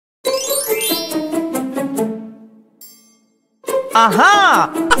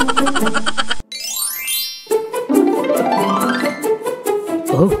Aha!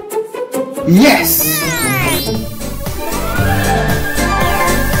 Oh. Yes!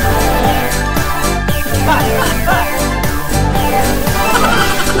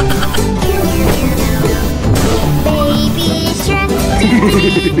 Baby shark,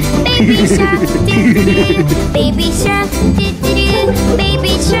 doo-doo-doo. Baby shark, doo-doo-doo. Baby shark, doo-doo-doo.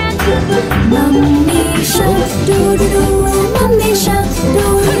 Baby shark. Mommy shark, doo-doo-doo. Mommy shark,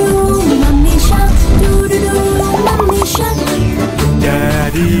 doo-doo-doo. Mommy shark, doo-doo-doo. Mommy shark.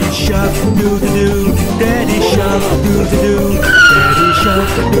 Daddy shark, doo-doo-doo. Daddy shark, doo-doo-doo. Daddy shark,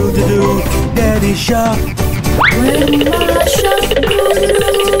 doo-doo-doo. Daddy shark. Grandma shark,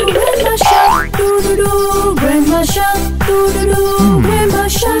 doo-doo-doo. Grandma shark, doo-doo-doo. Grandma shark, doo-doo-doo. Grandma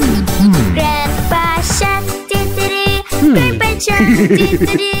shark. Grandpa shark, doo-doo-doo. Grandpa shark,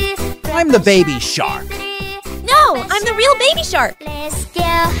 doo-doo-doo. I'm the baby shark. No, I'm the real baby shark. Let's go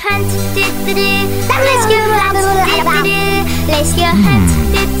hunt, doo-doo-doo. Let's go hunt, doo-doo-doo. Let's go hunt,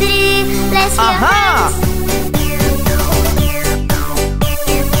 doo-doo-doo. Let's go Aha! hunt.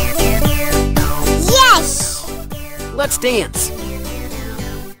 Yes! Let's dance.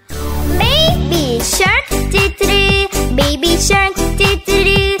 Baby shark, doo-doo-doo. Baby shark,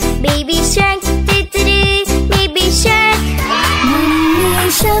 doo-doo-doo. Baby shark, doo-doo-doo. Baby shark. Mommy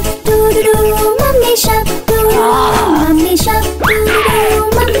shark, doo-doo-doo. Mommy shark, doo-doo-doo. Mommy shark, doo-doo-doo.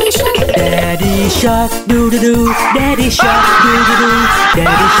 Mommy shark. Daddy shark, doo-doo-doo. Daddy shark, doo-doo-doo.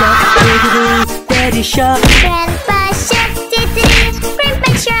 Daddy shark, doo-doo-doo. Daddy shark. Grandpa shark, doo-doo-doo.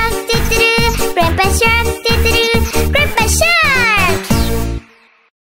 Grandpa shark, doo-doo-doo. Grandpa shark, doo-doo-doo.